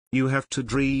You have to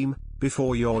dream,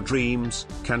 before your dreams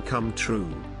can come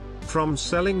true. From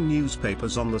selling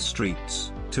newspapers on the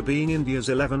streets, to being India's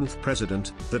 11th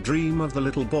president, the dream of the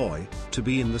little boy, to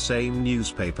be in the same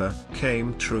newspaper,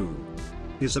 came true.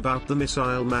 Is about the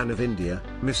missile man of India,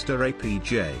 Mr.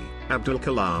 A.P.J. Abdul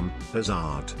Kalam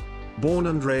Azad. Born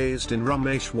and raised in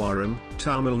Rameswaram,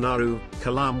 Tamil Nadu,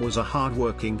 Kalam was a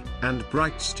hard-working and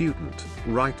bright student,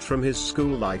 right from his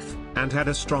school life, and had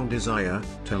a strong desire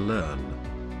to learn.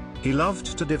 He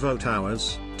loved to devote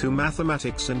hours to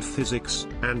mathematics and physics,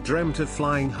 and dreamt of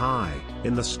flying high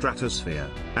in the stratosphere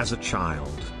as a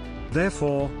child.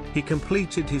 Therefore, he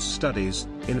completed his studies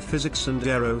in physics and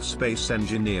aerospace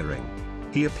engineering.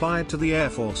 He applied to the Air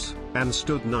Force and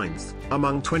stood 9th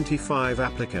among 25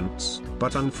 applicants,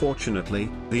 but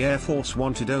unfortunately, the Air Force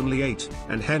wanted only 8,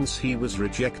 and hence he was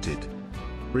rejected.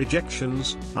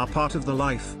 Rejections are part of the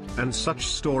life, and such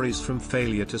stories from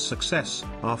failure to success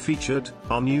are featured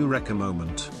on Eureka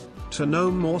Moment. To know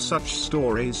more such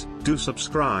stories, do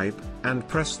subscribe and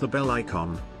press the bell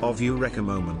icon of Eureka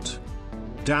Moment.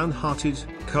 Downhearted,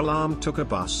 Kalam took a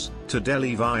bus to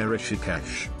Delhi via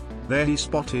Rishikesh. There he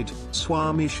spotted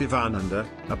Swami Shivananda,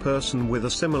 a person with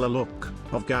a similar look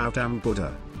of Gautam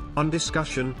Buddha. On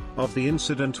discussion of the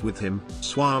incident with him,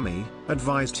 Swami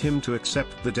advised him to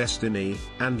accept the destiny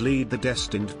and lead the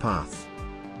destined path.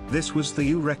 This was the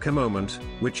Eureka Moment,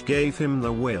 which gave him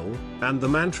the will and the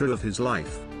mantra of his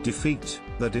life: defeat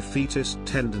the defeatist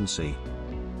tendency.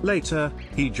 Later,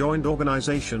 he joined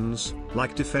organizations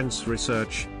like Defense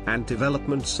Research and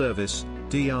Development Service,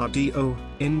 DRDO,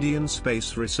 Indian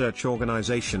Space Research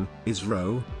Organization,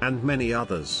 ISRO, and many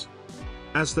others.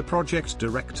 As the project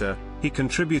director, he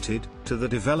contributed to the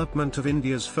development of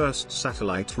India's first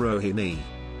satellite Rohini.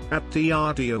 At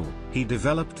DRDO, he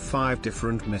developed 5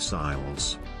 different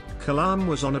missiles. Kalam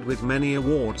was honored with many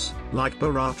awards, like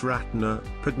Bharat Ratna,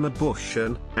 Padma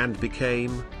Bhushan, and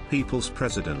became People's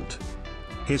President.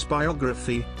 His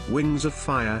biography, Wings of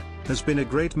Fire, has been a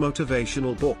great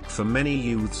motivational book for many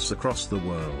youths across the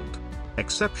world.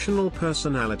 Exceptional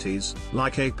personalities,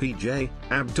 like A.P.J.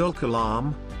 Abdul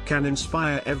Kalam, can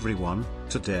inspire everyone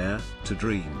to dare to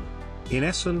dream. In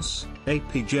essence,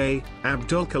 A.P.J.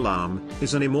 Abdul Kalam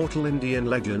is an immortal Indian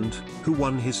legend, who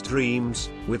won his dreams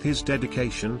with his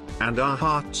dedication, and our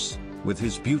hearts with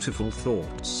his beautiful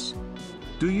thoughts.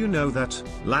 Do you know that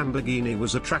Lamborghini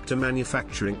was a tractor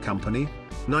manufacturing company?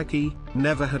 Nike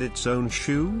never had its own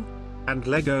shoe? And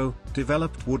Lego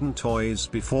developed wooden toys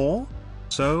before?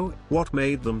 So, what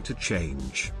made them to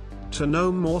change? To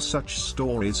know more such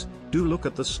stories, do look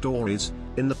at the stories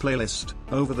in the playlist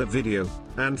over the video,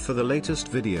 and for the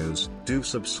latest videos, do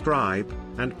subscribe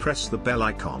and press the bell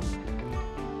icon.